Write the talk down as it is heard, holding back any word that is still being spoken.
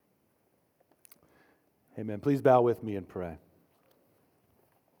Amen. Please bow with me and pray.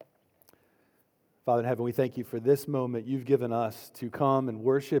 Father in heaven, we thank you for this moment you've given us to come and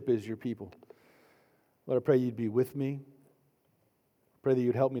worship as your people. Lord, I pray you'd be with me. I pray that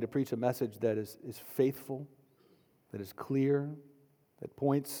you'd help me to preach a message that is faithful, that is clear, that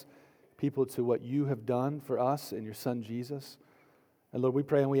points people to what you have done for us and your Son Jesus. And Lord, we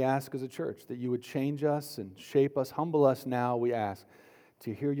pray and we ask as a church that you would change us and shape us, humble us now, we ask,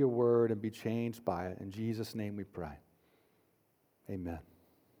 to hear your word and be changed by it. In Jesus' name we pray. Amen.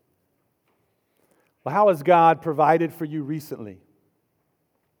 Well, how has God provided for you recently?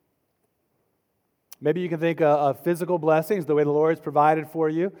 Maybe you can think of physical blessings, the way the Lord's provided for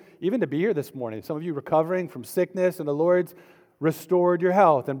you, even to be here this morning. Some of you recovering from sickness, and the Lord's restored your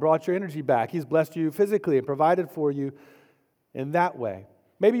health and brought your energy back. He's blessed you physically and provided for you in that way.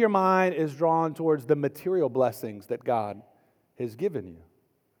 Maybe your mind is drawn towards the material blessings that God has given you.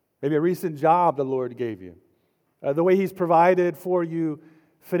 Maybe a recent job the Lord gave you. The way He's provided for you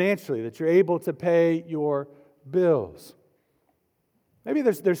financially, that you're able to pay your bills. Maybe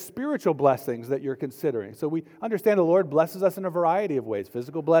there's spiritual blessings that you're considering. So we understand the Lord blesses us in a variety of ways.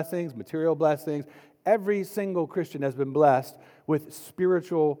 Physical blessings, material blessings. Every single Christian has been blessed with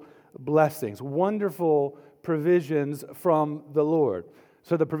spiritual blessings. Wonderful provisions from the Lord.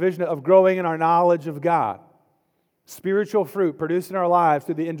 So the provision of growing in our knowledge of God. Spiritual fruit produced in our lives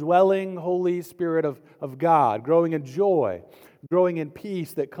through the indwelling Holy Spirit of God. Growing in joy. Growing in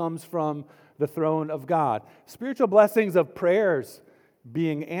peace that comes from the throne of God. Spiritual blessings of prayers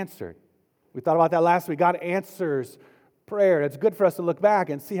being answered. We thought about that last week. God answers prayer. It's good for us to look back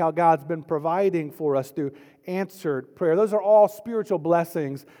and see how God's been providing for us through answered prayer. Those are all spiritual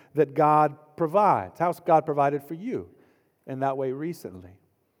blessings that God provides. How's God provided for you in that way recently?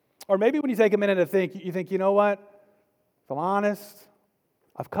 Or maybe when you take a minute to think, you think, you know what? If I'm honest,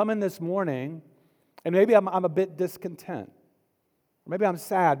 I've come in this morning and maybe I'm a bit discontent. Or maybe I'm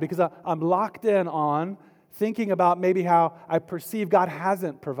sad because I'm locked in on thinking about maybe how I perceive God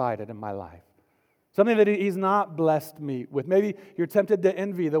hasn't provided in my life. Something that He's not blessed me with. Maybe you're tempted to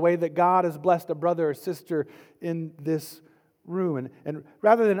envy the way that God has blessed a brother or sister in this room. And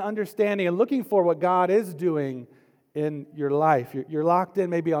rather than understanding and looking for what God is doing in your life, you're locked in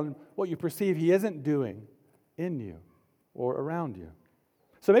maybe on what you perceive He isn't doing in you or around you.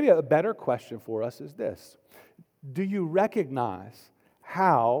 So maybe a better question for us is this. Do you recognize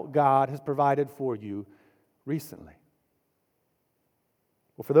how God has provided for you recently?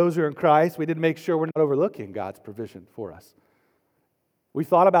 Well, for those who are in Christ, we did make sure we're not overlooking God's provision for us. We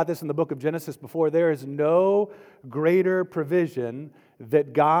thought about this in the book of Genesis before. There is no greater provision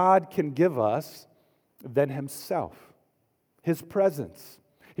that God can give us than Himself, His presence.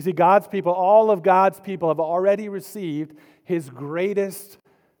 You see, God's people, all of God's people have already received His greatest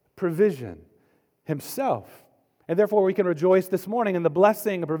provision, Himself. And therefore, we can rejoice this morning in the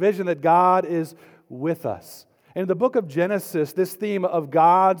blessing and provision that God is with us. And in the book of Genesis, this theme of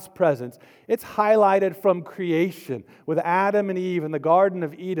God's presence, it's highlighted from creation with Adam and Eve in the Garden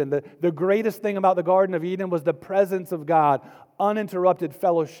of Eden. The greatest thing about the Garden of Eden was the presence of God, uninterrupted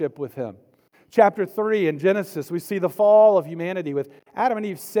fellowship with Him. Chapter 3 in Genesis, we see the fall of humanity with Adam and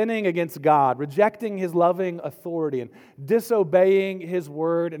Eve sinning against God, rejecting His loving authority and disobeying His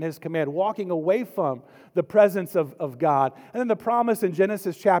word and His command, walking away from the presence of God. And then the promise in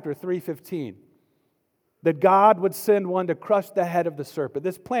Genesis chapter 3:15 that God would send one to crush the head of the serpent.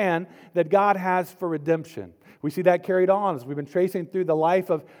 This plan that God has for redemption. We see that carried on as we've been tracing through the life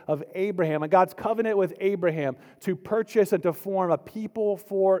of Abraham and God's covenant with Abraham to purchase and to form a people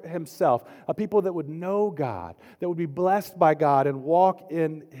for Himself, a people that would know God, that would be blessed by God and walk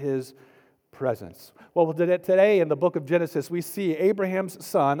in His presence. Well, today in the book of Genesis, we see Abraham's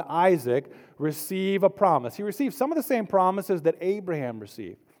son, Isaac, receive a promise. He received some of the same promises that Abraham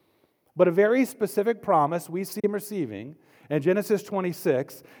received. But a very specific promise we see him receiving in Genesis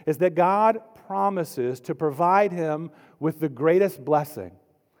 26 is that God promises to provide him with the greatest blessing,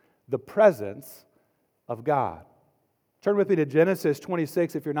 the presence of God. Turn with me to Genesis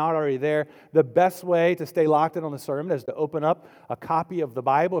 26 if you're not already there. The best way to stay locked in on the sermon is to open up a copy of the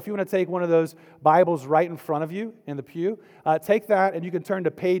Bible. If you want to take one of those Bibles right in front of you in the pew, take that and you can turn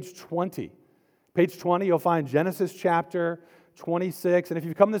to page 20. Page 20, you'll find Genesis chapter 26. And if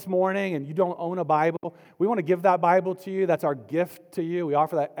you've come this morning and you don't own a Bible, we want to give that Bible to you. That's our gift to you. We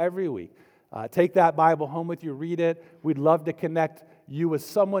offer that every week. Take that Bible home with you, read it. We'd love to connect you with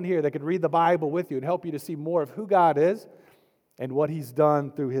someone here that could read the Bible with you and help you to see more of who God is and what He's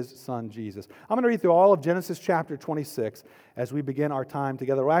done through His Son, Jesus. I'm going to read through all of Genesis chapter 26 as we begin our time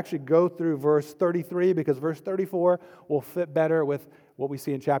together. We'll actually go through verse 33 because verse 34 will fit better with what we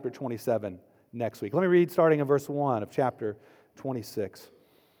see in chapter 27 next week. Let me read starting in verse 1 of chapter 26.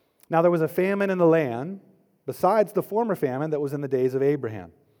 Now there was a famine in the land, besides the former famine that was in the days of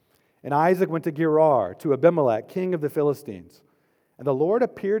Abraham. And Isaac went to Gerar, to Abimelech, king of the Philistines. And the Lord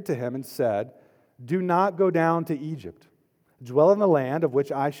appeared to him and said, "Do not go down to Egypt. Dwell in the land of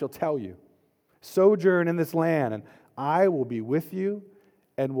which I shall tell you. Sojourn in this land, and I will be with you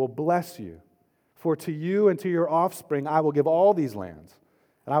and will bless you. For to you and to your offspring I will give all these lands,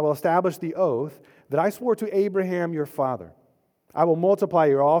 and I will establish the oath that I swore to Abraham your father. I will multiply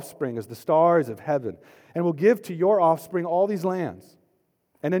your offspring as the stars of heaven, and will give to your offspring all these lands.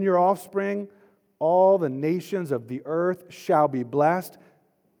 And in your offspring all the nations of the earth shall be blessed,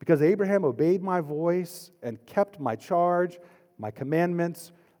 because Abraham obeyed my voice and kept my charge, my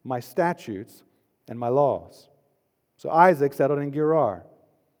commandments, my statutes, and my laws." So Isaac settled in Gerar.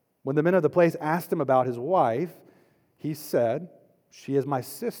 When the men of the place asked him about his wife, he said, "She is my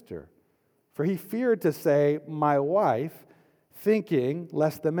sister." For he feared to say, "my wife," thinking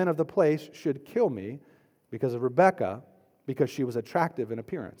lest the men of the place should kill me because of Rebekah, because she was attractive in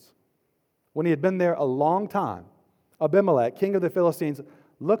appearance. When he had been there a long time, Abimelech, king of the Philistines,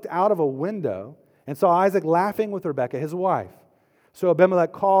 looked out of a window and saw Isaac laughing with Rebekah, his wife. So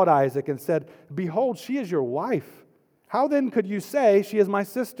Abimelech called Isaac and said, "Behold, she is your wife. How then could you say, 'She is my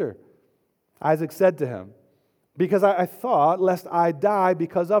sister'?" Isaac said to him, "Because I thought, lest I die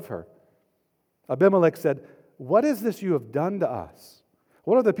because of her." Abimelech said, "What is this you have done to us?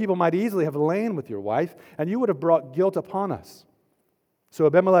 One of the people might easily have lain with your wife, and you would have brought guilt upon us." So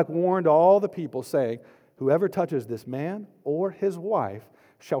Abimelech warned all the people, saying, "Whoever touches this man or his wife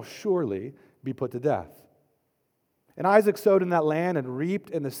shall surely be put to death." And Isaac sowed in that land and reaped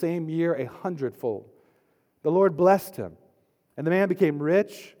in the same year 100-fold. The Lord blessed him, and the man became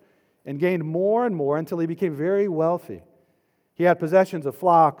rich and gained more and more until he became very wealthy. He had possessions of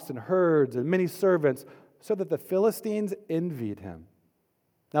flocks and herds and many servants, so that the Philistines envied him.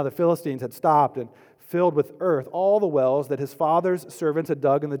 Now the Philistines had stopped and filled with earth all the wells that his father's servants had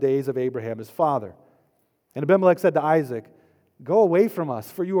dug in the days of Abraham his father. And Abimelech said to Isaac, "Go away from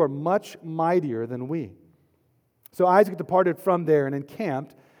us, for you are much mightier than we." So Isaac departed from there and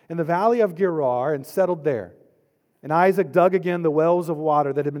encamped in the valley of Gerar and settled there. And Isaac dug again the wells of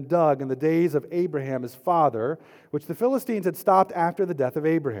water that had been dug in the days of Abraham his father, which the Philistines had stopped after the death of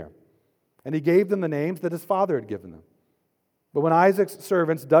Abraham. And he gave them the names that his father had given them. But when Isaac's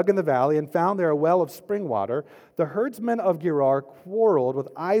servants dug in the valley and found there a well of spring water, the herdsmen of Gerar quarreled with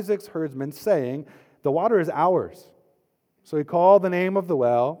Isaac's herdsmen, saying, "The water is ours." So he called the name of the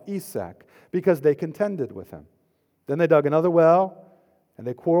well Esek, because they contended with him. Then they dug another well, and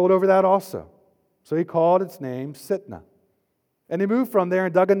they quarreled over that also. So he called its name Sitnah. And he moved from there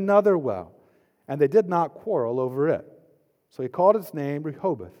and dug another well, and they did not quarrel over it. So he called its name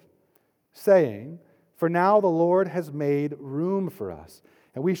Rehoboth, saying, "For now the Lord has made room for us,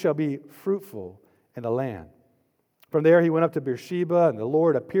 and we shall be fruitful in the land." From there he went up to Beersheba, and the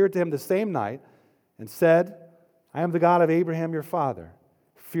Lord appeared to him the same night and said, "I am the God of Abraham your father.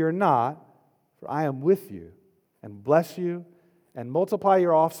 Fear not, for I am with you, and bless you, and multiply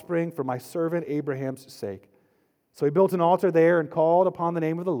your offspring for my servant Abraham's sake." So he built an altar there and called upon the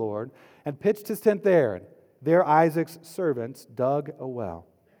name of the Lord, and pitched his tent there. And there Isaac's servants dug a well.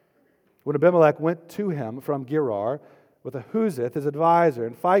 When Abimelech went to him from Gerar with Ahuzeth his advisor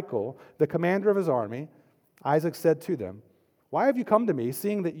and Phicol the commander of his army, Isaac said to them, "Why have you come to me,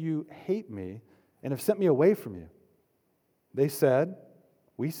 seeing that you hate me and have sent me away from you?" They said,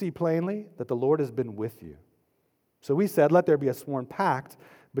 "We see plainly that the Lord has been with you." So we said, "Let there be a sworn pact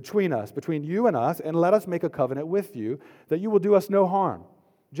between us, between you and us, and let us make a covenant with you, that you will do us no harm,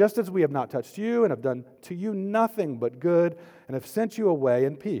 just as we have not touched you and have done to you nothing but good, and have sent you away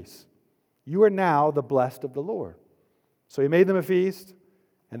in peace. You are now the blessed of the Lord." So he made them a feast,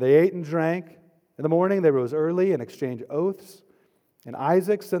 and they ate and drank. In the morning they rose early and exchanged oaths, and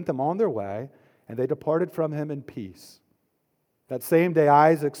Isaac sent them on their way, and they departed from him in peace. That same day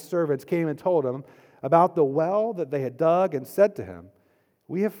Isaac's servants came and told him about the well that they had dug, and said to him,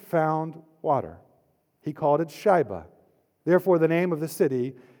 "We have found water." He called it Shibah. Therefore the name of the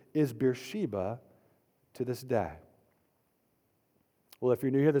city is Beersheba to this day. Well, if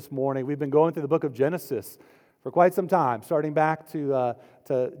you're new here this morning, we've been going through the book of Genesis for quite some time, starting back to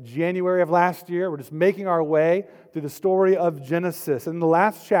January of last year. We're just making our way through the story of Genesis. In the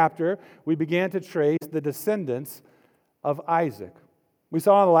last chapter, we began to trace the descendants of Isaac. We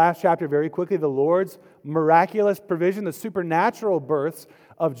saw in the last chapter very quickly the Lord's miraculous provision, the supernatural births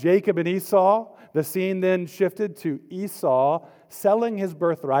of Jacob and Esau. The scene then shifted to Esau selling his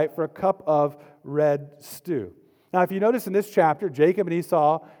birthright for a cup of red stew. Now, if you notice in this chapter, Jacob and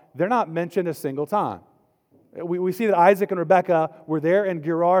Esau they're not mentioned a single time. We see that Isaac and Rebekah were there in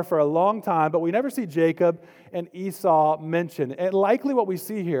Gerar for a long time, but we never see Jacob and Esau mentioned. And likely what we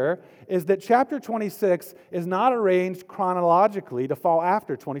see here is that chapter 26 is not arranged chronologically to fall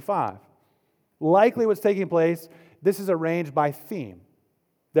after 25. Likely what's taking place, this is arranged by theme.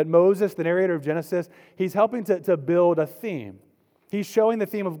 That Moses, the narrator of Genesis, he's helping to build a theme. He's showing the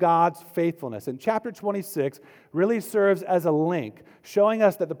theme of God's faithfulness. And chapter 26 really serves as a link, showing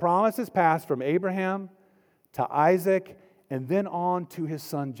us that the promises passed from Abraham to Isaac, and then on to his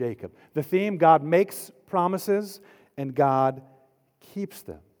son Jacob. The theme, God makes promises, and God keeps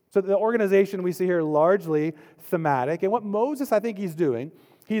them. So the organization we see here largely thematic. And what Moses, I think he's doing,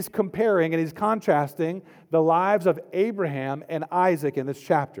 he's comparing and he's contrasting the lives of Abraham and Isaac in this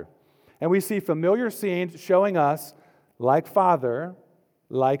chapter. And we see familiar scenes showing us, like father,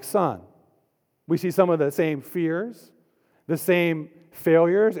 like son. We see some of the same fears, the same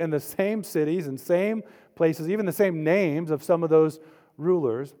failures, and the same cities and same places, even the same names of some of those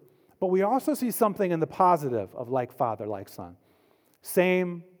rulers. But we also see something in the positive of like father, like son.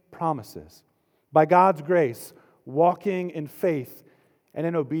 Same promises. By God's grace, walking in faith and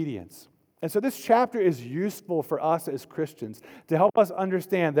in obedience. And so this chapter is useful for us as Christians to help us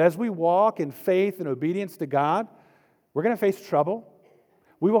understand that as we walk in faith and obedience to God, we're going to face trouble.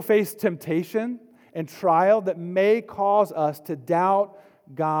 We will face temptation and trial that may cause us to doubt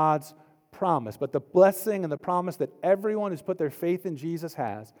God's promise. But the blessing and the promise that everyone who's put their faith in Jesus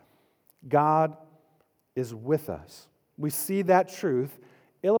has, God is with us. We see that truth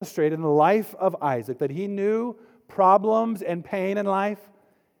illustrated in the life of Isaac, that he knew problems and pain in life,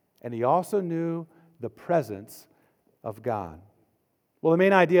 and he also knew the presence of God. Well, the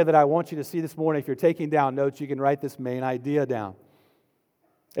main idea that I want you to see this morning, if you're taking down notes, you can write this main idea down.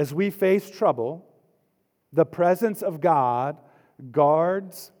 As we face trouble, the presence of God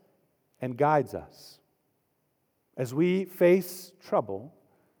guards and guides us. As we face trouble,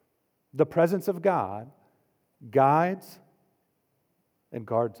 the presence of God guides and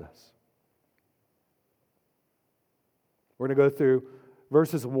guards us. We're going to go through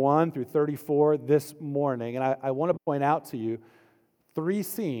verses 1 through 34 this morning, and I want to point out to you 3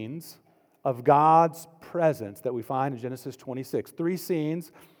 scenes of God's presence that we find in Genesis 26. 3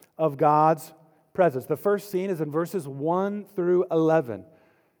 scenes of God's presence. The first scene is in verses 1 through 11.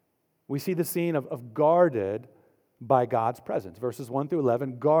 We see the scene of guarded by God's presence. Verses 1 through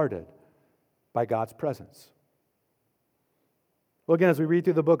 11, guarded by God's presence. Well, again, as we read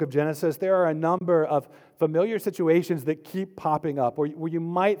through the book of Genesis, there are a number of familiar situations that keep popping up where you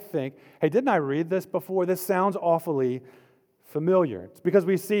might think, hey, didn't I read this before? This sounds awfully familiar. It's because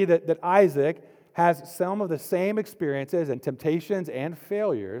we see that Isaac has some of the same experiences and temptations and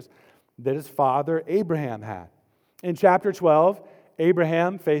failures that his father Abraham had. In chapter 12,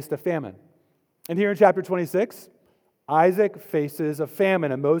 Abraham faced a famine. And here in chapter 26, Isaac faces a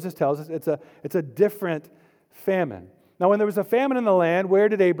famine, and Moses tells us it's a different famine. Now, when there was a famine in the land, where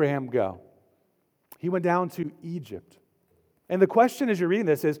did Abraham go? He went down to Egypt. And the question as you're reading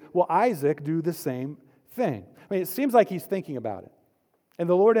this is, will Isaac do the same thing? I mean, it seems like he's thinking about it. And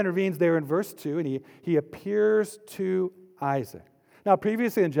the Lord intervenes there in verse 2, and he appears to Isaac. Now,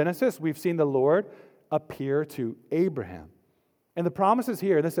 previously in Genesis, we've seen the Lord appear to Abraham. And the promises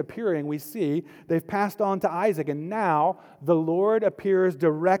here, this appearing, we see they've passed on to Isaac, and now the Lord appears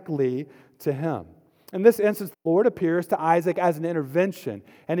directly to him. In this instance, the Lord appears to Isaac as an intervention,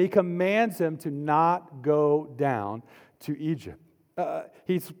 and he commands him to not go down to Egypt.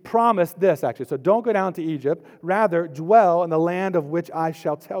 He's promised this, actually. So don't go down to Egypt. Rather, dwell in the land of which I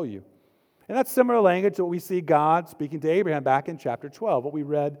shall tell you. And that's similar language to what we see God speaking to Abraham back in chapter 12, what we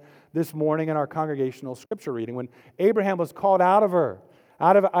read this morning in our congregational scripture reading. When Abraham was called out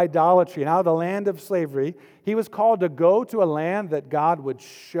of idolatry and out of the land of slavery, he was called to go to a land that God would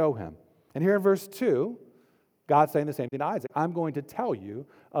show him. And here in verse 2, God's saying the same thing to Isaac. I'm going to tell you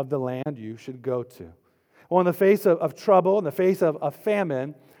of the land you should go to. Well, in the face of trouble, in the face of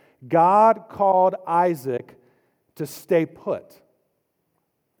famine, God called Isaac to stay put.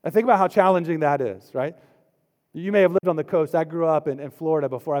 Now think about how challenging that is, right? You may have lived on the coast. I grew up in Florida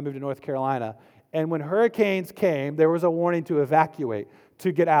before I moved to North Carolina. And when hurricanes came, there was a warning to evacuate,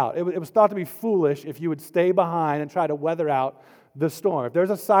 to get out. It was thought to be foolish if you would stay behind and try to weather out the storm. If there's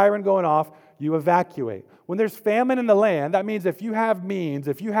a siren going off, you evacuate. When there's famine in the land, that means if you have means,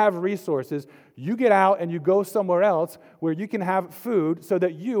 if you have resources, you get out and you go somewhere else where you can have food so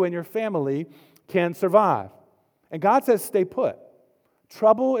that you and your family can survive. And God says, stay put.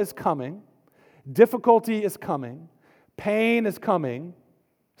 Trouble is coming. Difficulty is coming. Pain is coming.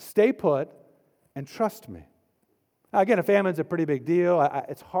 Stay put and trust me. Again, a famine's a pretty big deal.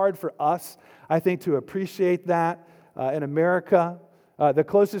 It's hard for us, I think, to appreciate that in America. The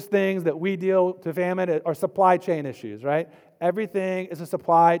closest things that we deal to famine are supply chain issues, right? Everything is a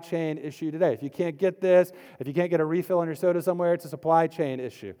supply chain issue today. If you can't get this, if you can't get a refill on your soda somewhere, it's a supply chain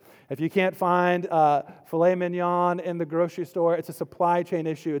issue. If you can't find filet mignon in the grocery store, it's a supply chain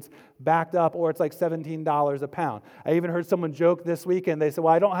issue. It's backed up, or it's like $17 a pound. I even heard someone joke this weekend. They said,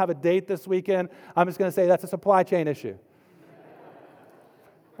 well, I don't have a date this weekend. I'm just going to say that's a supply chain issue.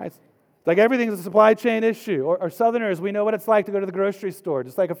 Right? Like everything's a supply chain issue. Or Southerners, we know what it's like to go to the grocery store.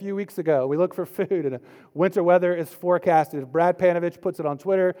 Just like a few weeks ago, we look for food and winter weather is forecasted. If Brad Panovich puts it on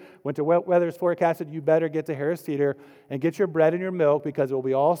Twitter, winter weather is forecasted, you better get to Harris Teeter and get your bread and your milk because it will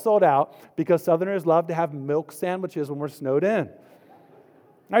be all sold out because Southerners love to have milk sandwiches when we're snowed in.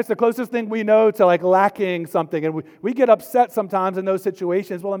 That's the closest thing we know to like lacking something. And we get upset sometimes in those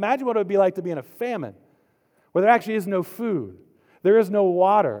situations. Well, imagine what it would be like to be in a famine where there actually is no food. There is no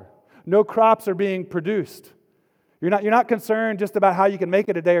water. No crops are being produced. You're not concerned just about how you can make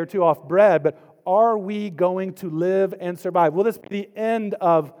it a day or two off bread, but are we going to live and survive? Will this be the end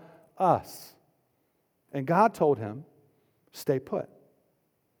of us? And God told him, stay put.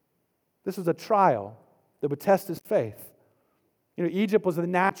 This was a trial that would test his faith. You know, Egypt was the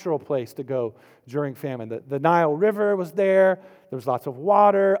natural place to go during famine. The Nile River was there. There was lots of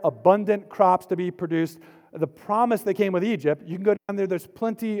water, abundant crops to be produced. The promise that came with Egypt, you can go down there, there's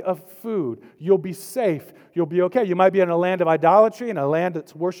plenty of food. You'll be safe. You'll be okay. You might be in a land of idolatry, in a land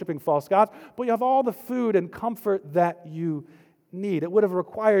that's worshiping false gods, but you have all the food and comfort that you need. It would have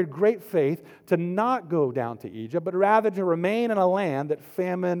required great faith to not go down to Egypt, but rather to remain in a land that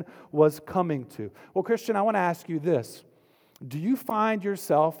famine was coming to. Well, Christian, I want to ask you this. Do you find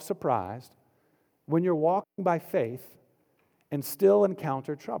yourself surprised when you're walking by faith and still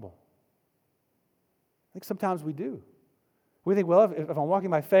encounter trouble? I think sometimes we do. We think, well, if I'm walking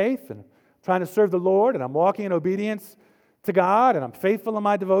by faith and trying to serve the Lord and I'm walking in obedience to God and I'm faithful in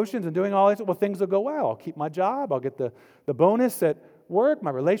my devotions and doing all this, well, things will go well. I'll keep my job. I'll get the bonus at work.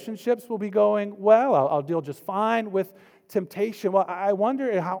 My relationships will be going well. I'll deal just fine with temptation. Well, I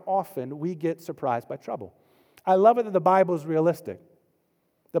wonder how often we get surprised by trouble. I love it that the Bible is realistic.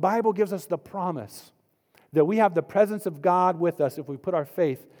 The Bible gives us the promise that we have the presence of God with us if we put our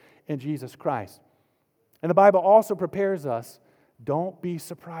faith in Jesus Christ. And the Bible also prepares us, don't be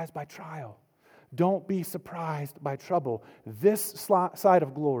surprised by trial. Don't be surprised by trouble. This side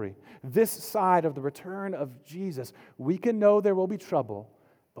of glory, this side of the return of Jesus, we can know there will be trouble,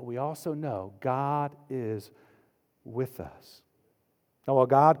 but we also know God is with us. Now, while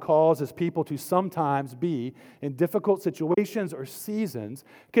God calls His people to sometimes be in difficult situations or seasons,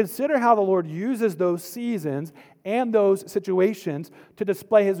 consider how the Lord uses those seasons and those situations to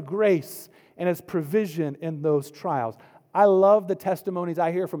display His grace and His provision in those trials. I love the testimonies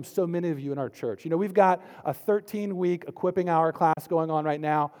I hear from so many of you in our church. You know, we've got a 13-week equipping hour class going on right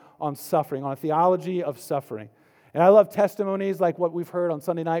now on suffering, on a theology of suffering. And I love testimonies like what we've heard on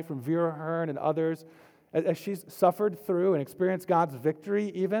Sunday night from Vera Hearn and others as she's suffered through and experienced God's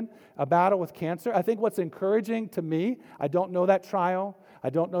victory, even a battle with cancer. I think what's encouraging to me, I don't know that trial, I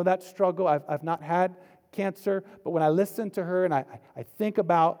don't know that struggle, I've not had cancer, but when I listen to her and I think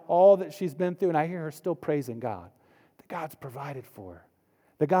about all that she's been through and I hear her still praising God, that God's provided for her,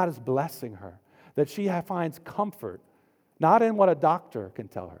 that God is blessing her, that she finds comfort, not in what a doctor can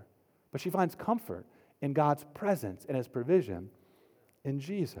tell her, but she finds comfort in God's presence and His provision in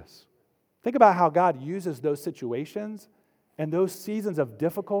Jesus. Think about how God uses those situations and those seasons of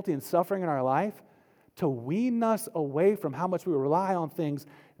difficulty and suffering in our life to wean us away from how much we rely on things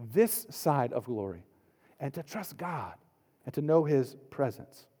this side of glory and to trust God and to know His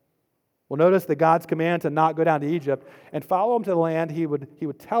presence. Well, notice that God's command to not go down to Egypt and follow Him to the land He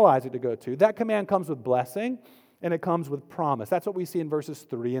would tell Isaac to go to. That command comes with blessing and it comes with promise. That's what we see in verses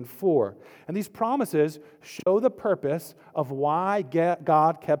 3 and 4. And these promises show the purpose of why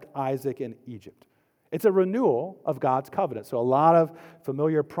God kept Isaac in Egypt. It's a renewal of God's covenant. So a lot of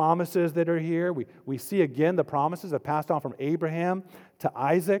familiar promises that are here. We see again the promises that passed on from Abraham to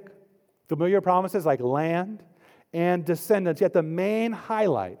Isaac. Familiar promises like land and descendants. Yet the main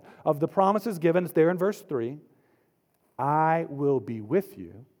highlight of the promises given is there in verse 3. I will be with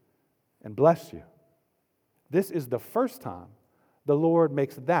you and bless you. This is the first time the Lord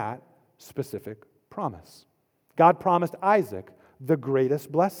makes that specific promise. God promised Isaac the greatest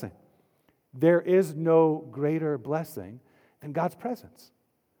blessing. There is no greater blessing than God's presence.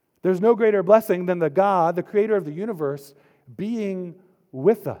 There's no greater blessing than the God, the creator of the universe, being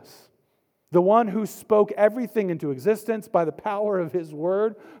with us. the one who spoke everything into existence by the power of his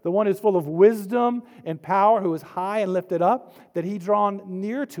word, the one who's full of wisdom and power, who is high and lifted up, that he drawn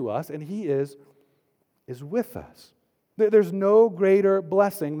near to us, and he is with us. There's no greater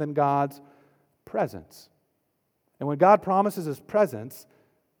blessing than God's presence. And when God promises his presence,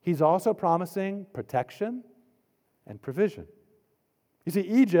 he's also promising protection and provision. You see,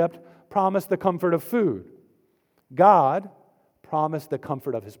 Egypt promised the comfort of food. God promised the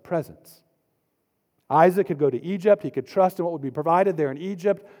comfort of his presence. Isaac could go to Egypt. He could trust in what would be provided there in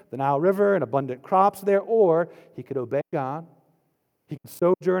Egypt, the Nile River and abundant crops there, or he could obey God. He could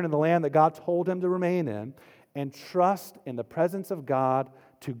sojourn in the land that God told him to remain in and trust in the presence of God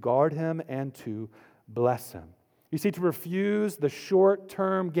to guard him and to bless him. You see, to refuse the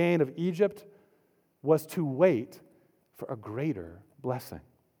short-term gain of Egypt was to wait for a greater blessing.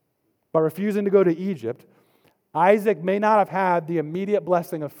 By refusing to go to Egypt, Isaac may not have had the immediate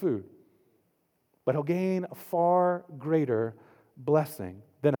blessing of food, but he'll gain a far greater blessing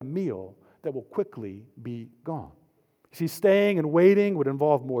than a meal that will quickly be gone. You see, staying and waiting would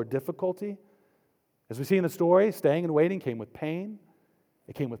involve more difficulty. As we see in the story, staying and waiting came with pain,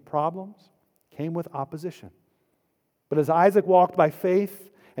 it came with problems, it came with opposition. But as Isaac walked by faith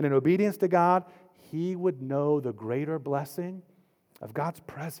and in obedience to God, he would know the greater blessing of God's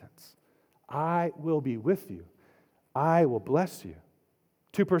presence. I will be with you. I will bless you.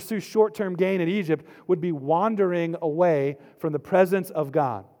 To pursue short-term gain in Egypt would be wandering away from the presence of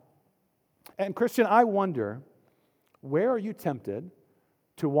God. And Christian, I wonder, where are you tempted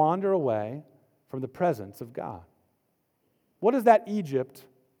to wander away from the presence of God? What is that Egypt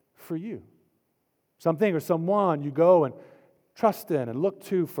for you? Something or someone you go and trust in and look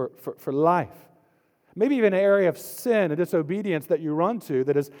to for life. Maybe even an area of sin and disobedience that you run to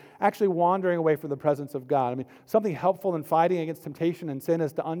that is actually wandering away from the presence of God. I mean, something helpful in fighting against temptation and sin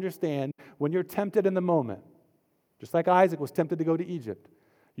is to understand when you're tempted in the moment, just like Isaac was tempted to go to Egypt,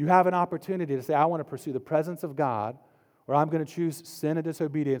 you have an opportunity to say, I want to pursue the presence of God, or I'm going to choose sin and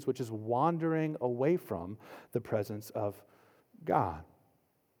disobedience, which is wandering away from the presence of God.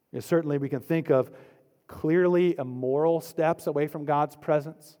 Certainly we can think of clearly immoral steps away from God's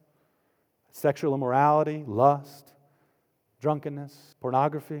presence. Sexual immorality, lust, drunkenness,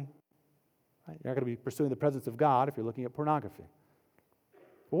 pornography. Right? You're not going to be pursuing the presence of God if you're looking at pornography.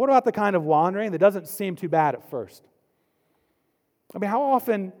 But what about the kind of wandering that doesn't seem too bad at first? I mean, how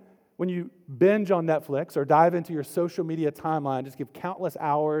often when you binge on Netflix or dive into your social media timeline, just give countless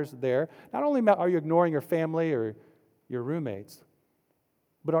hours there, not only are you ignoring your family or your roommates,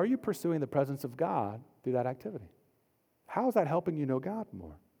 but are you pursuing the presence of God through that activity? How is that helping you know God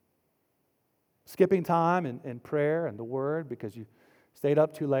more? Skipping time in prayer and the Word because you stayed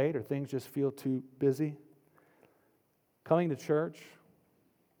up too late or things just feel too busy. Coming to church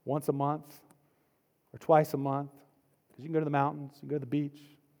once a month or twice a month because you can go to the mountains, you can go to the beach,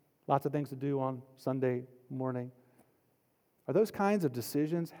 lots of things to do on Sunday morning. Are those kinds of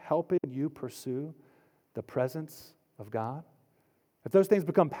decisions helping you pursue the presence of God? If those things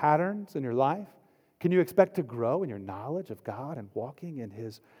become patterns in your life, can you expect to grow in your knowledge of God and walking in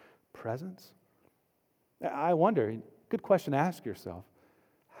His presence? I wonder, good question to ask yourself,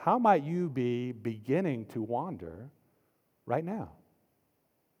 how might you be beginning to wander right now?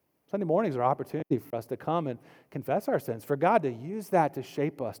 Sunday mornings are an opportunity for us to come and confess our sins, for God to use that to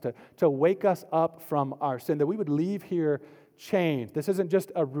shape us, to wake us up from our sin, that we would leave here changed. This isn't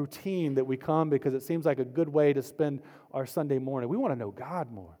just a routine that we come because it seems like a good way to spend our Sunday morning. We want to know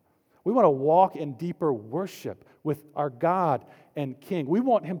God more. We want to walk in deeper worship with our God and King. We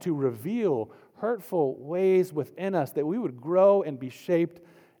want Him to reveal hurtful ways within us that we would grow and be shaped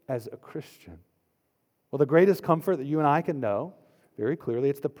as a Christian. Well, the greatest comfort that you and I can know, very clearly,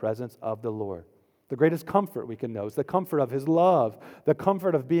 it's the presence of the Lord. The greatest comfort we can know is the comfort of His love, the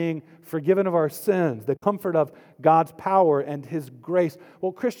comfort of being forgiven of our sins, the comfort of God's power and His grace.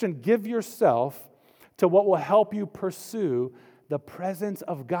 Well, Christian, give yourself to what will help you pursue the presence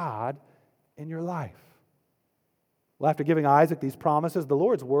of God in your life. Well, after giving Isaac these promises, the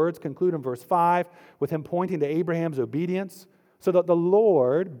Lord's words conclude in verse 5 with him pointing to Abraham's obedience, so that the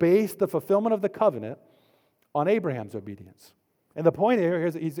Lord based the fulfillment of the covenant on Abraham's obedience. And the point here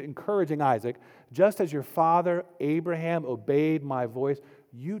is that he's encouraging Isaac, just as your father Abraham obeyed my voice,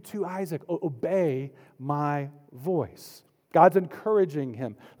 you too, Isaac, obey my voice. God's encouraging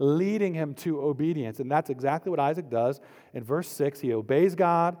him, leading him to obedience. And that's exactly what Isaac does. In verse 6, he obeys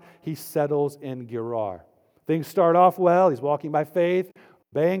God, he settles in Gerar. Things start off well, he's walking by faith,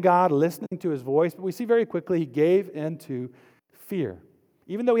 obeying God, listening to His voice, but we see very quickly he gave in to fear.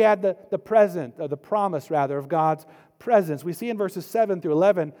 Even though he had the present, or the promise rather, of God's presence, we see in verses 7 through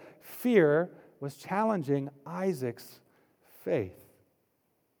 11, fear was challenging Isaac's faith.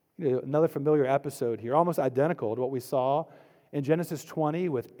 Another familiar episode here, almost identical to what we saw in Genesis 20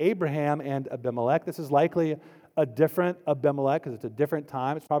 with Abraham and Abimelech. This is likely a different Abimelech because it's a different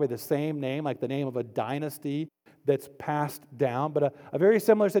time. It's probably the same name, like the name of a dynasty that's passed down, but a very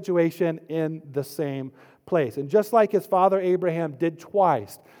similar situation in the same place. And just like his father Abraham did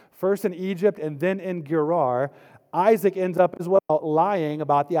twice, first in Egypt and then in Gerar, Isaac ends up as well lying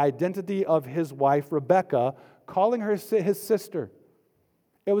about the identity of his wife Rebekah, calling her his sister.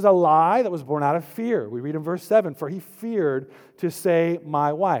 It was a lie that was born out of fear. We read in verse 7, for he feared to say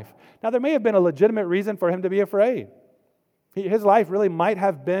my wife. Now there may have been a legitimate reason for him to be afraid. His life really might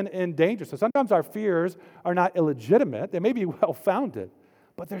have been in danger. So sometimes our fears are not illegitimate. They may be well-founded,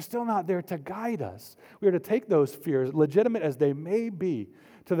 but they're still not there to guide us. We are to take those fears, legitimate as they may be,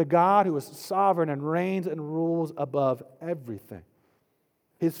 to the God who is sovereign and reigns and rules above everything.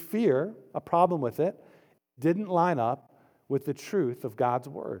 His fear, a problem with it, didn't line up with the truth of God's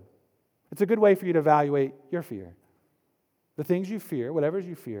word. It's a good way for you to evaluate your fear. The things you fear, whatever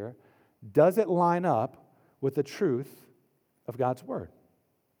you fear, does it line up with the truth of God's word?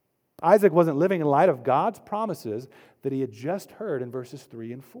 Isaac wasn't living in light of God's promises that he had just heard in verses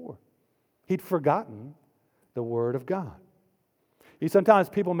 3 and 4. He'd forgotten the word of God. Sometimes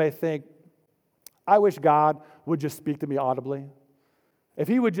people may think, I wish God would just speak to me audibly. If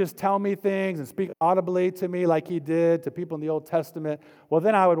he would just tell me things and speak audibly to me like he did to people in the Old Testament, well,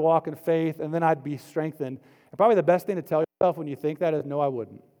 then I would walk in faith and then I'd be strengthened. And probably the best thing to tell yourself when you think that is, no, I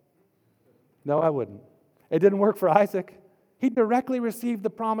wouldn't. No, I wouldn't. It didn't work for Isaac. He directly received the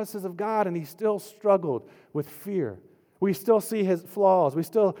promises of God, and he still struggled with fear. We still see his flaws. We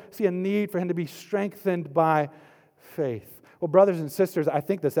still see a need for him to be strengthened by faith. Well, brothers and sisters, I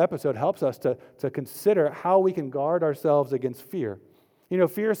think this episode helps us to consider how we can guard ourselves against fear.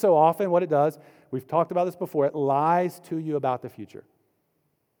 Fear so often, what it does, we've talked about this before, it lies to you about the future.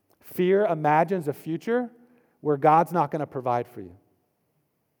 Fear imagines a future where God's not going to provide for you.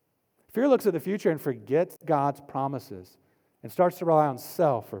 Fear looks at the future and forgets God's promises and starts to rely on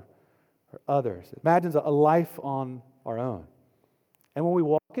self or others. It imagines a life on our own. And when we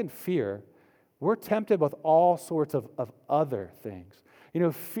walk in fear, we're tempted with all sorts of other things.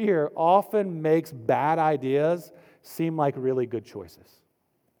 Fear often makes bad ideas seem like really good choices.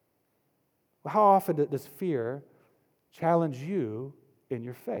 Well, how often does fear challenge you in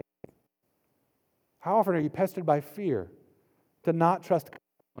your faith? How often are you pestered by fear to not trust God?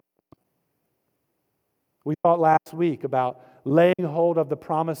 We thought last week about laying hold of the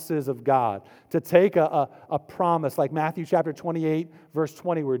promises of God, to take a promise like Matthew chapter 28, verse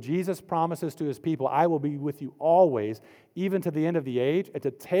 20, where Jesus promises to his people, I will be with you always, even to the end of the age, and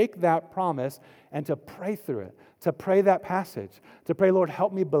to take that promise and to pray through it, to pray that passage, to pray, Lord,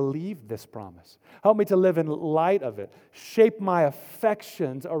 help me believe this promise. Help me to live in light of it. Shape my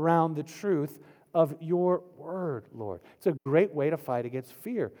affections around the truth of your word, Lord. It's a great way to fight against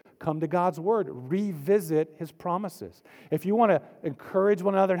fear. Come to God's word. Revisit his promises. If you want to encourage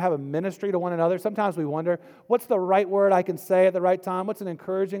one another and have a ministry to one another, sometimes we wonder, what's the right word I can say at the right time? What's an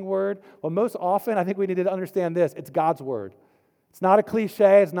encouraging word? Well, most often, I think we need to understand this. It's God's word. It's not a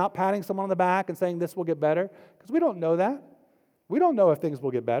cliche. It's not patting someone on the back and saying this will get better, because we don't know that. We don't know if things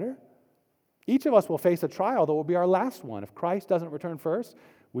will get better. Each of us will face a trial that will be our last one. If Christ doesn't return first,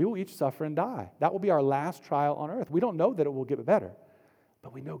 we will each suffer and die. That will be our last trial on earth. We don't know that it will get better,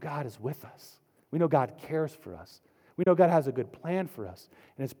 but we know God is with us. We know God cares for us. We know God has a good plan for us,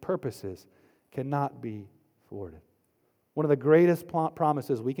 and his purposes cannot be thwarted. One of the greatest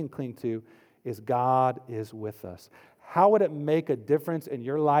promises we can cling to is God is with us. How would it make a difference in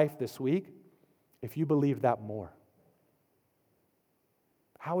your life this week if you believed that more?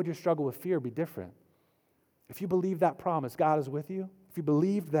 How would your struggle with fear be different if you believe that promise, God is with you? If you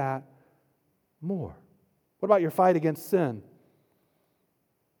believe that more. What about your fight against sin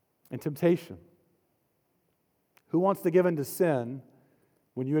and temptation? Who wants to give in to sin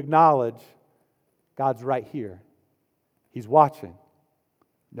when you acknowledge God's right here? He's watching.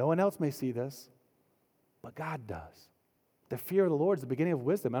 No one else may see this, but God does. The fear of the Lord is the beginning of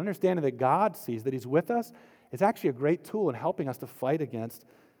wisdom. And understanding that God sees, that he's with us, is actually a great tool in helping us to fight against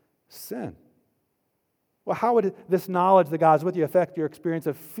sin. Well, how would this knowledge that God's with you affect your experience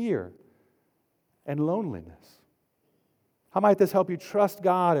of fear and loneliness? How might this help you trust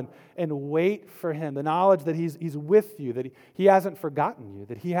God and wait for him? The knowledge that he's with you, that he hasn't forgotten you,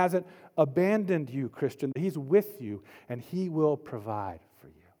 that he hasn't abandoned you, Christian, that he's with you and he will provide for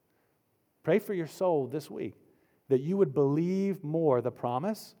you. Pray for your soul this week, that you would believe more the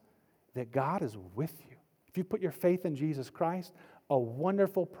promise that God is with you. If you put your faith in Jesus Christ, a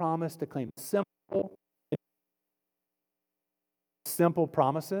wonderful promise to claim. Simple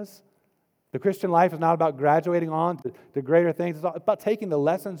promises. The Christian life is not about graduating on to greater things. It's about taking the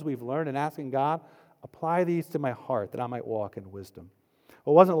lessons we've learned and asking God, apply these to my heart that I might walk in wisdom.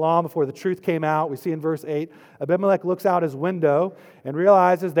 Well, it wasn't long before the truth came out. We see in verse 8, Abimelech looks out his window and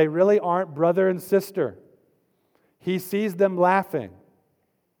realizes they really aren't brother and sister. He sees them laughing.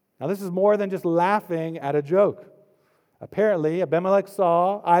 Now, this is more than just laughing at a joke. Apparently, Abimelech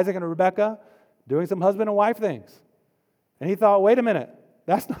saw Isaac and Rebekah doing some husband and wife things. And he thought, wait a minute,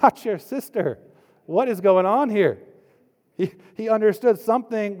 that's not your sister. What is going on here? He understood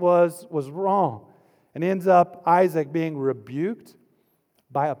something was wrong. And ends up Isaac being rebuked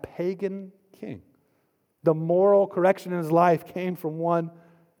by a pagan king. The moral correction in his life came from one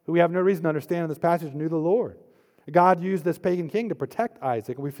who we have no reason to understand in this passage knew the Lord. God used this pagan king to protect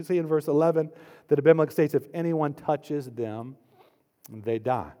Isaac. And we see in verse 11 that Abimelech states, if anyone touches them, they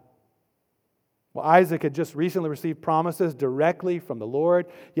die. Well, Isaac had just recently received promises directly from the Lord,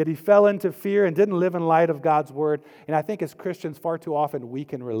 yet he fell into fear and didn't live in light of God's word. And I think as Christians, far too often we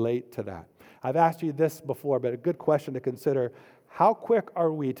can relate to that. I've asked you this before, but a good question to consider. How quick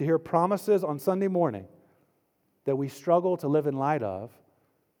are we to hear promises on Sunday morning that we struggle to live in light of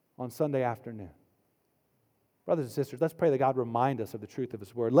on Sunday afternoon? Brothers and sisters, let's pray that God remind us of the truth of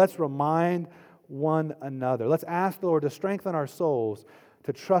His word. Let's remind one another. Let's ask the Lord to strengthen our souls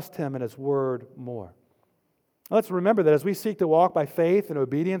to trust Him and His word more. Let's remember that as we seek to walk by faith and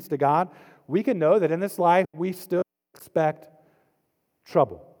obedience to God, we can know that in this life we still expect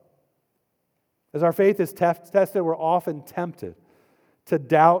trouble. As our faith is tested, we're often tempted to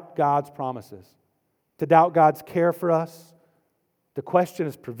doubt God's promises, to doubt God's care for us, to question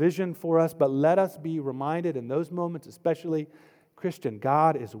His provision for us. But let us be reminded in those moments, especially, Christian,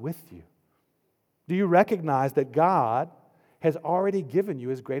 God is with you. Do you recognize that God has already given you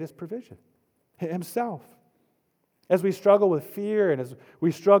His greatest provision, Himself? As we struggle with fear and as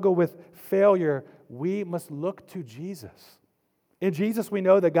we struggle with failure, we must look to Jesus. In Jesus, we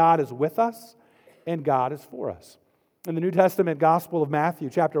know that God is with us and God is for us. In the New Testament Gospel of Matthew,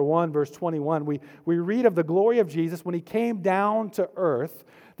 chapter 1, verse 21, we read of the glory of Jesus when He came down to earth,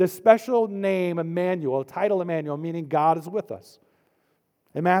 the special name Emmanuel, title Emmanuel, meaning God is with us.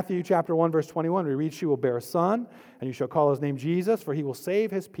 In Matthew chapter 1, verse 21, we read, she will bear a son, and you shall call his name Jesus, for he will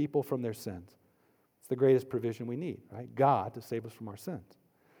save his people from their sins. It's the greatest provision we need, right? God to save us from our sins.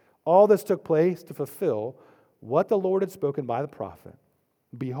 All this took place to fulfill what the Lord had spoken by the prophet.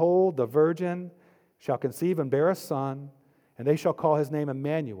 Behold, the virgin shall conceive and bear a son, and they shall call his name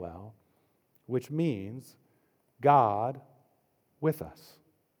Emmanuel, which means God with us.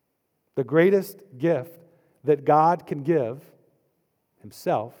 The greatest gift that God can give,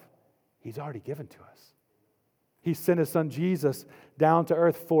 Himself, He's already given to us. He sent His Son Jesus down to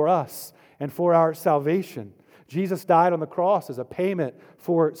earth for us and for our salvation. Jesus died on the cross as a payment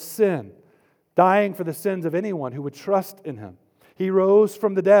for sin, dying for the sins of anyone who would trust in Him. He rose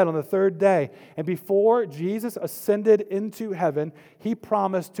from the dead on the third day. And before Jesus ascended into heaven, He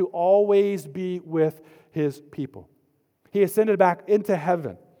promised to always be with His people. He ascended back into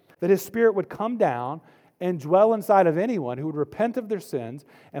heaven, that His Spirit would come down and dwell inside of anyone who would repent of their sins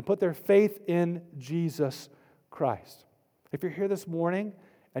and put their faith in Jesus Christ. If you're here this morning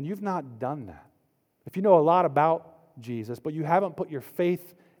and you've not done that, if you know a lot about Jesus, but you haven't put your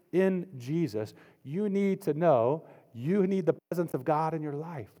faith in Jesus, you need to know you need the presence of God in your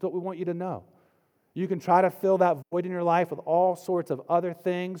life. That's what we want you to know. You can try to fill that void in your life with all sorts of other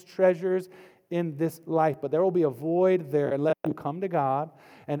things, treasures in this life, but there will be a void there unless you come to God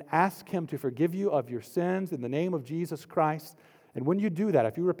and ask Him to forgive you of your sins in the name of Jesus Christ. And when you do that,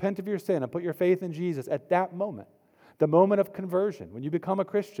 if you repent of your sin and put your faith in Jesus, at that moment, the moment of conversion, when you become a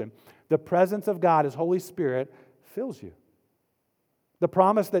Christian, the presence of God, His Holy Spirit, fills you. The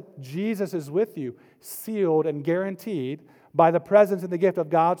promise that Jesus is with you, sealed and guaranteed by the presence and the gift of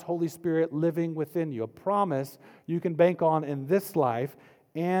God's Holy Spirit living within you. A promise you can bank on in this life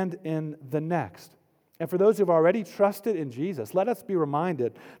and in the next. And for those who have already trusted in Jesus, let us be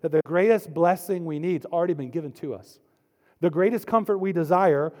reminded that the greatest blessing we need has already been given to us. The greatest comfort we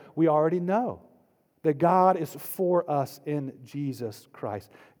desire, we already know. That God is for us in Jesus Christ.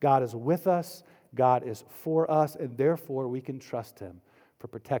 God is with us, God is for us, and therefore we can trust Him for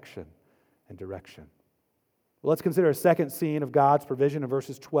protection and direction. Well, let's consider a second scene of God's provision in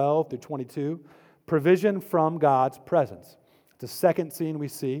verses 12 through 22. Provision from God's presence. It's the second scene we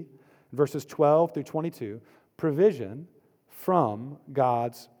see in verses 12 through 22. Provision from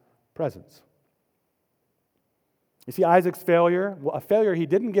God's presence. You see, Isaac's failure, a failure he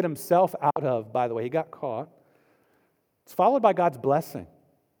didn't get himself out of, by the way, he got caught. It's followed by God's blessing.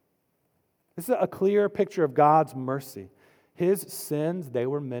 This is a clear picture of God's mercy. His sins, they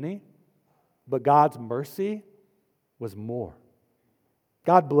were many, but God's mercy was more.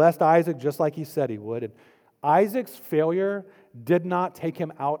 God blessed Isaac just like he said he would. And Isaac's failure did not take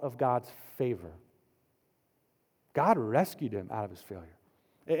him out of God's favor. God rescued him out of his failure.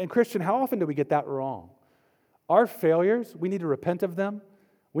 And Christian, how often do we get that wrong? Our failures, we need to repent of them.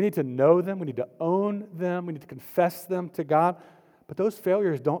 We need to know them. We need to own them. We need to confess them to God. But those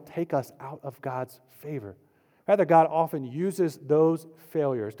failures don't take us out of God's favor. Rather, God often uses those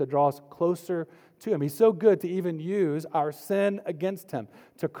failures to draw us closer to Him. He's so good to even use our sin against Him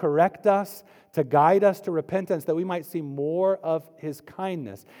to correct us, to guide us to repentance, that we might see more of His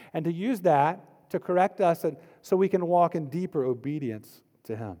kindness, and to use that to correct us and so we can walk in deeper obedience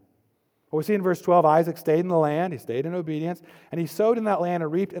to Him. Well, we see in verse 12, Isaac stayed in the land, he stayed in obedience, and he sowed in that land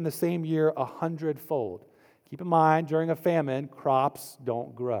and reaped in the same year 100-fold. Keep in mind, during a famine, crops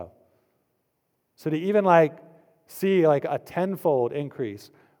don't grow. So to even see a 10-fold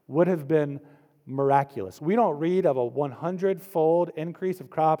increase would have been miraculous. We don't read of a 100-fold increase of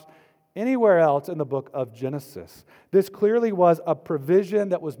crops anywhere else in the book of Genesis. This clearly was a provision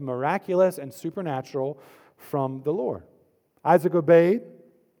that was miraculous and supernatural from the Lord. Isaac obeyed.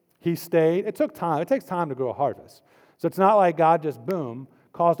 He stayed. It took time. It takes time to grow a harvest. So it's not like God just, boom,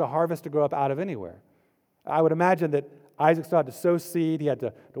 caused a harvest to grow up out of anywhere. I would imagine that Isaac still had to sow seed. He had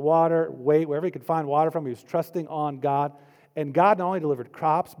to water, wait, wherever he could find water from. He was trusting on God. And God not only delivered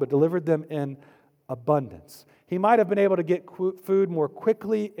crops, but delivered them in abundance. He might have been able to get food more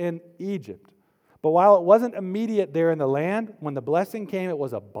quickly in Egypt. But while it wasn't immediate there in the land, when the blessing came, it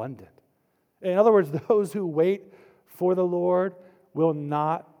was abundant. In other words, those who wait for the Lord will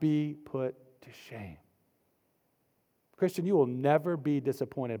not be put to shame. Christian, you will never be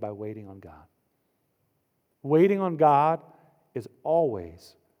disappointed by waiting on God. Waiting on God is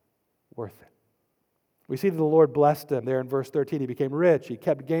always worth it. We see that the Lord blessed him there in verse 13. He became rich. He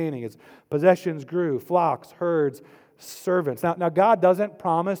kept gaining. His possessions grew, flocks, herds, servants. Now God doesn't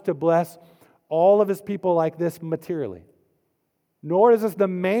promise to bless all of His people like this materially. Nor is this the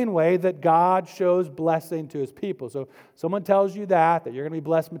main way that God shows blessing to His people. So someone tells you that you're going to be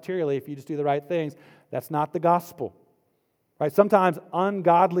blessed materially if you just do the right things. That's not the gospel. Right? Sometimes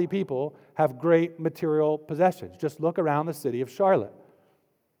ungodly people have great material possessions. Just look around the city of Charlotte.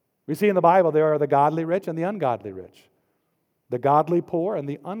 We see in the Bible there are the godly rich and the ungodly rich. The godly poor and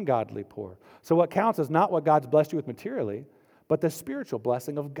the ungodly poor. So what counts is not what God's blessed you with materially, but the spiritual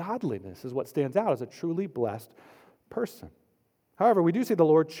blessing of godliness is what stands out as a truly blessed person. However, we do see the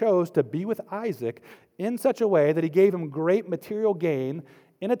Lord chose to be with Isaac in such a way that He gave him great material gain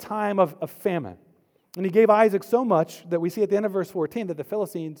in a time of famine. And He gave Isaac so much that we see at the end of verse 14 that the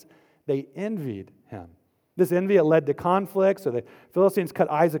Philistines, they envied him. This envy, it led to conflict. So the Philistines cut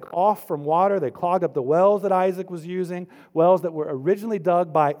Isaac off from water. They clogged up the wells that Isaac was using, wells that were originally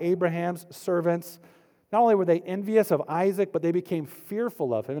dug by Abraham's servants. Not only were they envious of Isaac, but they became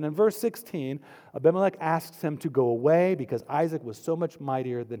fearful of him. And in verse 16, Abimelech asks him to go away because Isaac was so much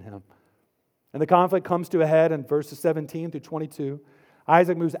mightier than him. And the conflict comes to a head in verses 17 through 22.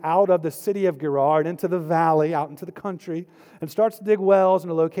 Isaac moves out of the city of Gerar and into the valley, out into the country, and starts to dig wells in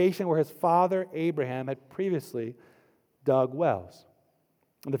a location where his father Abraham had previously dug wells.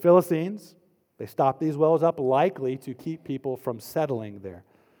 And the Philistines, they stop these wells up, likely to keep people from settling there.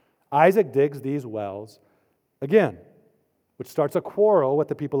 Isaac digs these wells again, which starts a quarrel with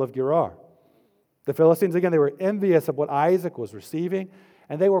the people of Gerar. The Philistines, again, they were envious of what Isaac was receiving,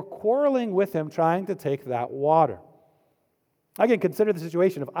 and they were quarreling with him, trying to take that water. Again, consider the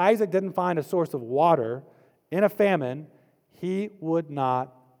situation. If Isaac didn't find a source of water in a famine, he would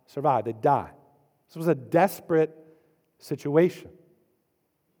not survive. They'd die. This was a desperate situation.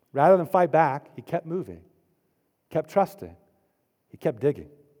 Rather than fight back, he kept moving, kept trusting, he kept digging.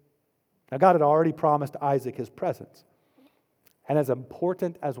 Now, God had already promised Isaac his presence. And as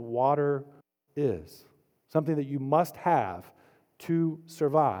important as water is, something that you must have to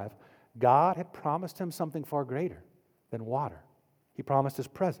survive, God had promised him something far greater than water. He promised his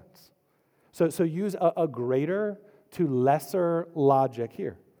presence. So use a greater to lesser logic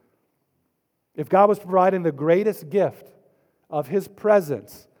here. If God was providing the greatest gift of his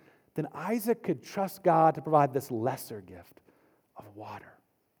presence, then Isaac could trust God to provide this lesser gift of water.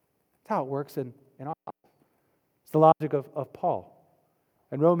 That's how it works in our life. It's the logic of Paul.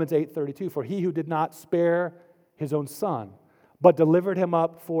 In Romans 8:32, for he who did not spare his own son, but delivered him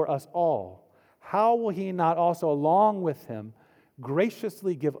up for us all, how will he not also, along with him,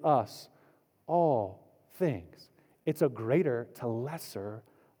 graciously give us all things? It's a greater to lesser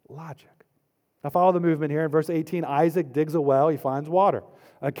logic. Now follow the movement here. In verse 18, Isaac digs a well, he finds water.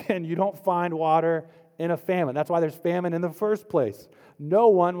 Again, you don't find water in a famine. That's why there's famine in the first place. No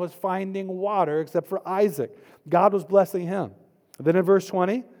one was finding water except for Isaac. God was blessing him. Then in verse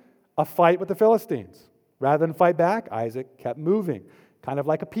 20, a fight with the Philistines. Rather than fight back, Isaac kept moving, kind of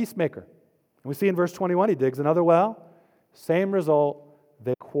like a peacemaker. And we see in verse 21, he digs another well. Same result,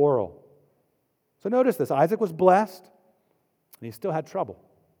 they quarrel. So notice this, Isaac was blessed, and he still had trouble.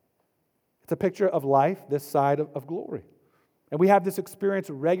 It's a picture of life this side of glory. And we have this experience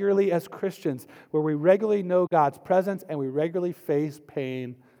regularly as Christians, where we regularly know God's presence and we regularly face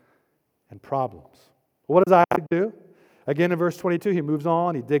pain and problems. What does Isaac do? Again, in verse 22, he moves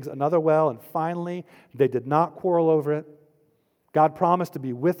on, he digs another well, and finally, they did not quarrel over it. God promised to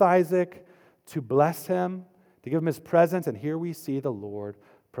be with Isaac, to bless him, to give him his presence, and here we see the Lord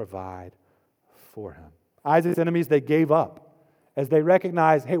provide for him. Isaac's enemies, they gave up as they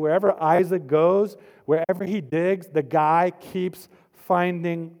recognized, hey, wherever Isaac goes, wherever he digs, the guy keeps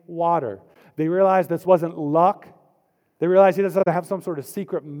finding water. They realized this wasn't luck. They realized he doesn't have some sort of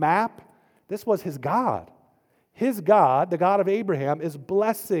secret map. This was his God. His God, the God of Abraham, is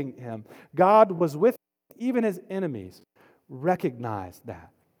blessing him. God was with him. Even his enemies recognized that.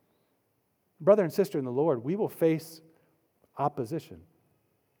 Brother and sister in the Lord, we will face opposition.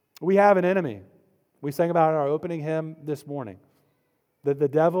 We have an enemy. We sang about it in our opening hymn this morning. That the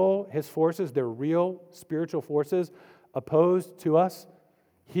devil, his forces, they're real spiritual forces opposed to us.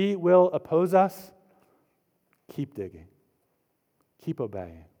 He will oppose us. Keep digging. Keep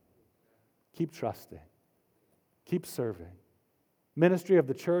obeying. Keep trusting. Keep serving. Ministry of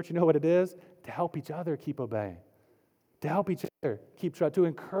the church, you know what it is? To help each other keep obeying. To help each other keep trusting. To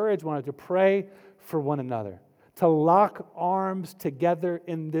encourage one another. To pray for one another. To lock arms together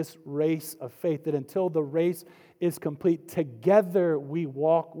in this race of faith. That until the race is complete, together we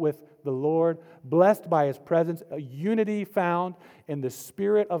walk with the Lord, blessed by His presence, a unity found in the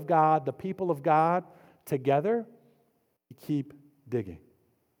Spirit of God, the people of God. Together, we keep digging.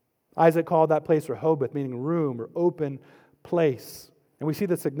 Isaac called that place Rehoboth, meaning room or open place. And we see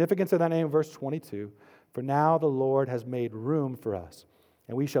the significance of that name in verse 22. For now the Lord has made room for us,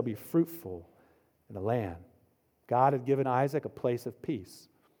 and we shall be fruitful in the land. God had given Isaac a place of peace,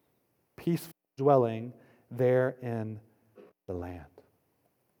 peaceful dwelling there in the land.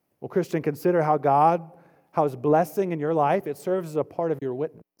 Well, Christian, consider how His blessing in your life, it serves as a part of your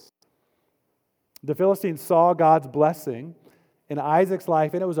witness. The Philistines saw God's blessing in Isaac's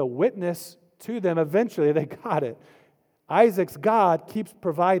life, and it was a witness to them. Eventually, they got it. Isaac's God keeps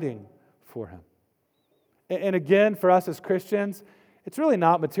providing for him. And again, for us as Christians, it's really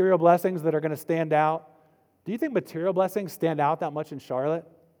not material blessings that are going to stand out. Do you think material blessings stand out that much in Charlotte?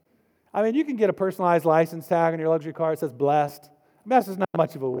 I mean, you can get a personalized license tag on your luxury car that says blessed. That's just not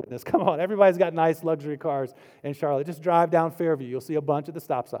much of a witness. Come on, everybody's got nice luxury cars in Charlotte. Just drive down Fairview. You'll see a bunch at the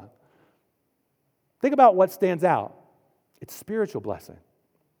stop sign. Think about what stands out. It's spiritual blessing.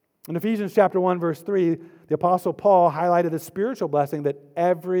 In Ephesians chapter 1, verse 3, the Apostle Paul highlighted the spiritual blessing that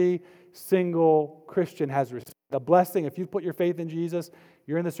every single Christian has received. A blessing, if you've put your faith in Jesus,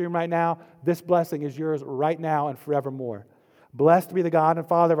 you're in this room right now, this blessing is yours right now and forevermore. Blessed be the God and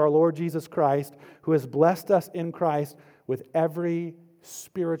Father of our Lord Jesus Christ, who has blessed us in Christ with every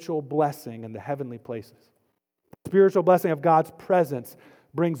spiritual blessing in the heavenly places. The spiritual blessing of God's presence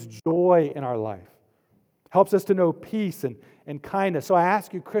brings joy in our life, helps us to know peace and kindness. So I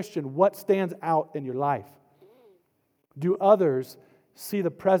ask you, Christian, what stands out in your life? Do others see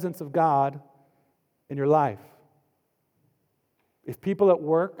the presence of God in your life? If people at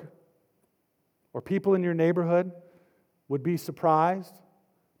work or people in your neighborhood would be surprised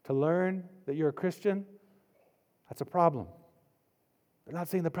to learn that you're a Christian, that's a problem. They're not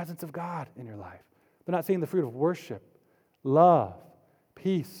seeing the presence of God in your life. They're not seeing the fruit of worship, love,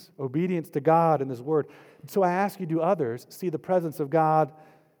 peace, obedience to God and His Word. So I ask you, do others see the presence of God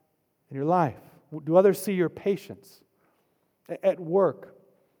in your life? Do others see your patience? At work,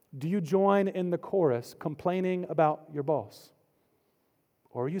 do you join in the chorus complaining about your boss?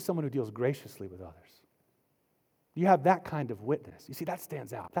 Or are you someone who deals graciously with others? You have that kind of witness. You see, that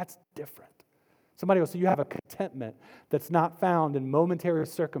stands out. That's different. Somebody will say you have a contentment that's not found in momentary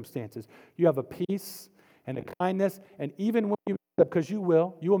circumstances. You have a peace and a kindness, and even when you mess up, because you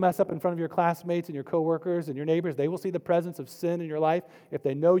will mess up in front of your classmates and your coworkers and your neighbors. They will see the presence of sin in your life if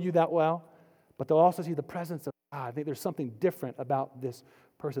they know you that well, but they'll also see the presence of God. I think there's something different about this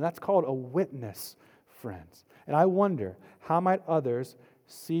person. That's called a witness, friends. And I wonder, how might others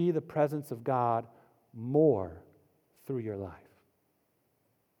see the presence of God more through your life?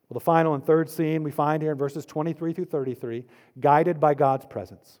 Well, the final and third scene we find here in verses 23 through 33, guided by God's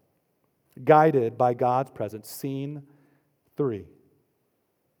presence. Guided by God's presence. Scene 3.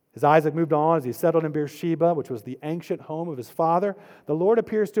 As Isaac moved on, as he settled in Beersheba, which was the ancient home of his father, the Lord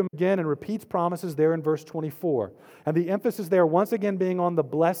appears to him again and repeats promises there in verse 24. And the emphasis there once again being on the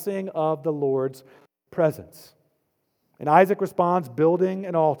blessing of the Lord's presence. And Isaac responds, building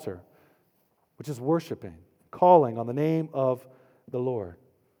an altar, which is worshiping, calling on the name of the Lord.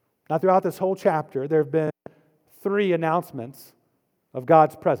 Now, throughout this whole chapter, there have been 3 announcements of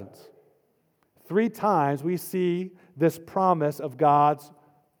God's presence. 3 times we see this promise of God's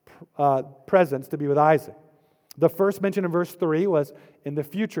presence to be with Isaac. The first mention in verse 3 was in the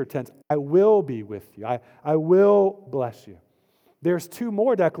future tense. I will be with you. I will bless you. There's 2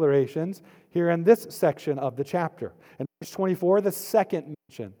 more declarations here in this section of the chapter. In verse 24, the second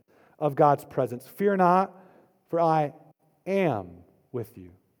mention of God's presence. Fear not, for I am with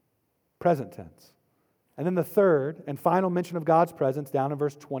you. Present tense. And then the third and final mention of God's presence down in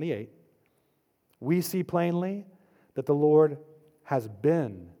verse 28. We see plainly that the Lord has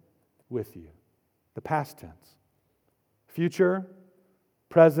been with you. The past tense. Future,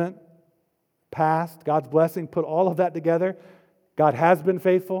 present, past, God's blessing, put all of that together. God has been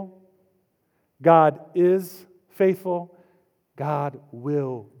faithful. God is faithful. God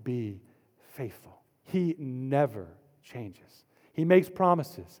will be faithful. He never changes. He makes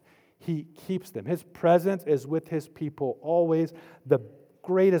promises. He keeps them. His presence is with His people always, the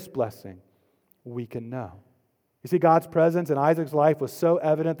greatest blessing we can know. You see, God's presence in Isaac's life was so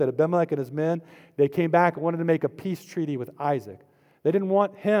evident that Abimelech and his men, they came back and wanted to make a peace treaty with Isaac. They didn't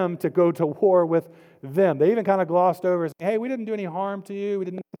want him to go to war with them. They even kind of glossed over, saying, hey, we didn't do any harm to you. We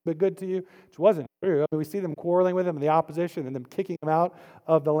didn't do good to you, which wasn't true. We see them quarreling with him in the opposition and them kicking him out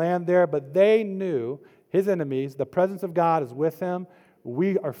of the land there. But they knew, his enemies, the presence of God is with him.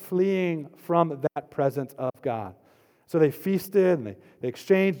 We are fleeing from that presence of God. So they feasted and they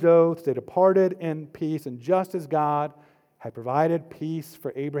exchanged oaths. They departed in peace. And just as God had provided peace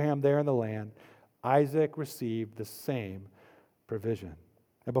for Abraham there in the land, Isaac received the same provision.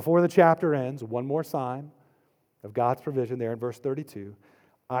 And before the chapter ends, one more sign of God's provision there in verse 32.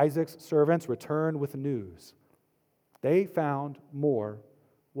 Isaac's servants returned with news. They found more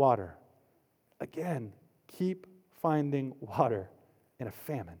water. Again, keep finding water in a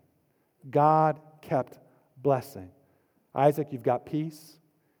famine. God kept blessing. Isaac, you've got peace.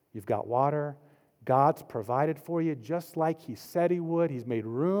 You've got water. God's provided for you just like He said He would. He's made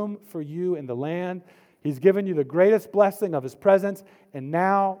room for you in the land. He's given you the greatest blessing of His presence. And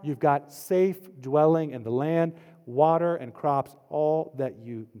now you've got safe dwelling in the land, water and crops, all that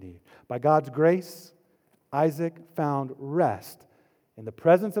you need. By God's grace, Isaac found rest in the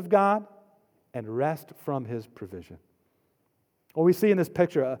presence of God and rest from His provision. What we see in this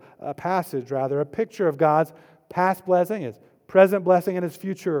picture, a picture of God's past blessing, His present blessing, and His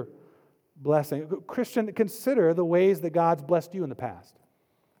future blessing. Christian, consider the ways that God's blessed you in the past.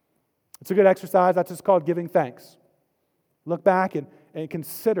 It's a good exercise. That's just called giving thanks. Look back and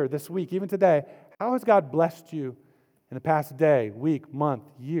consider this week, even today, how has God blessed you in the past day, week, month,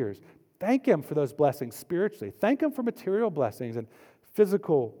 years? Thank Him for those blessings spiritually. Thank Him for material blessings and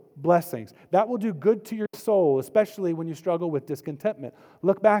physical blessings. That will do good to your soul, especially when you struggle with discontentment.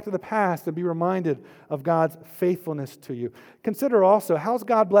 Look back to the past and be reminded of God's faithfulness to you. Consider also, how's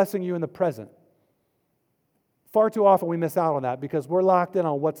God blessing you in the present? Far too often we miss out on that because we're locked in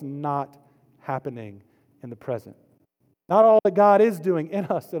on what's not happening in the present. Not all that God is doing in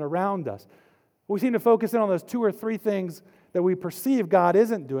us and around us. We seem to focus in on those 2 or 3 things that we perceive God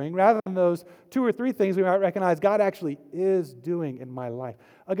isn't doing, rather than those 2 or 3 things we might recognize God actually is doing in my life.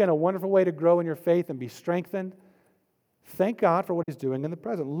 Again, a wonderful way to grow in your faith and be strengthened. Thank God for what He's doing in the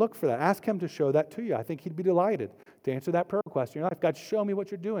present. Look for that. Ask Him to show that to you. I think He'd be delighted to answer that prayer request in your life. God, show me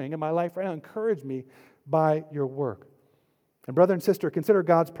what you're doing in my life right now. Encourage me by your work. And brother and sister, consider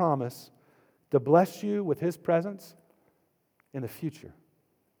God's promise to bless you with His presence in the future.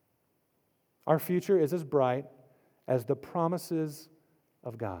 Our future is as bright as the promises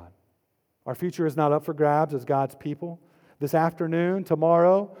of God. Our future is not up for grabs as God's people. This afternoon,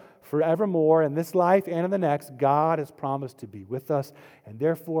 tomorrow, forevermore, in this life and in the next, God has promised to be with us, and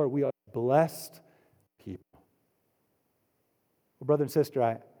therefore we are blessed people. Well, brother and sister,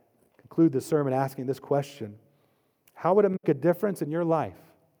 I conclude this sermon asking this question. How would it make a difference in your life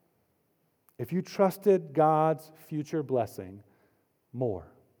if you trusted God's future blessing more?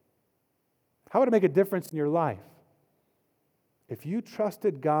 How would it make a difference in your life if you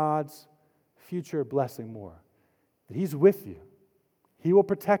trusted God's future blessing more? That He's with you. He will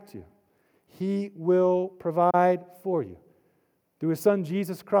protect you. He will provide for you. through His Son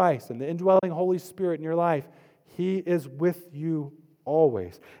Jesus Christ and the indwelling Holy Spirit in your life, He is with you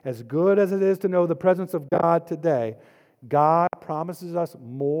always. As good as it is to know the presence of God today, God promises us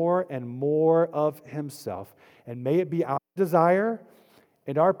more and more of Himself. And may it be our desire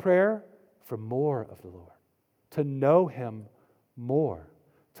and our prayer for more of the Lord, to know Him more,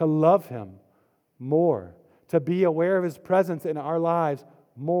 to love Him more, to be aware of His presence in our lives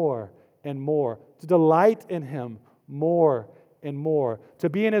more and more, to delight in Him more and more, to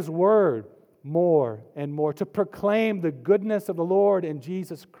be in His Word more and more, to proclaim the goodness of the Lord in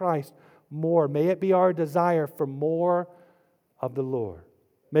Jesus Christ more. May it be our desire for more of the Lord.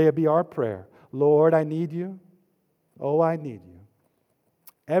 May it be our prayer. Lord, I need you. Oh, I need you.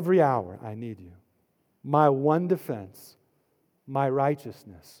 Every hour I need you. My one defense, my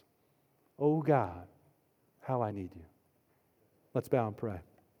righteousness. Oh God, how I need you. Let's bow and pray.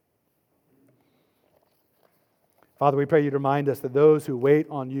 Father, we pray you'd remind us that those who wait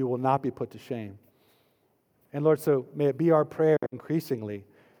on you will not be put to shame. And Lord, so may it be our prayer increasingly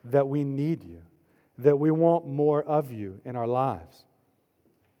that we need you, that we want more of you in our lives.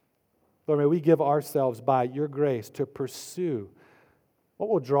 Lord, may we give ourselves by your grace to pursue what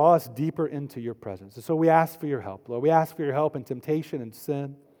will draw us deeper into your presence. And so we ask for your help, Lord. We ask for your help in temptation and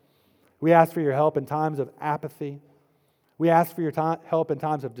sin. We ask for your help in times of apathy. We ask for your help in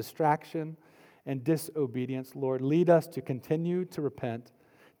times of distraction and disobedience. Lord, lead us to continue to repent,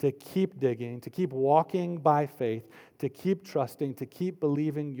 to keep digging, to keep walking by faith, to keep trusting, to keep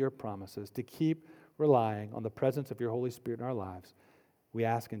believing your promises, to keep relying on the presence of your Holy Spirit in our lives. We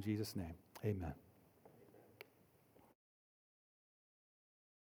ask in Jesus' name, amen.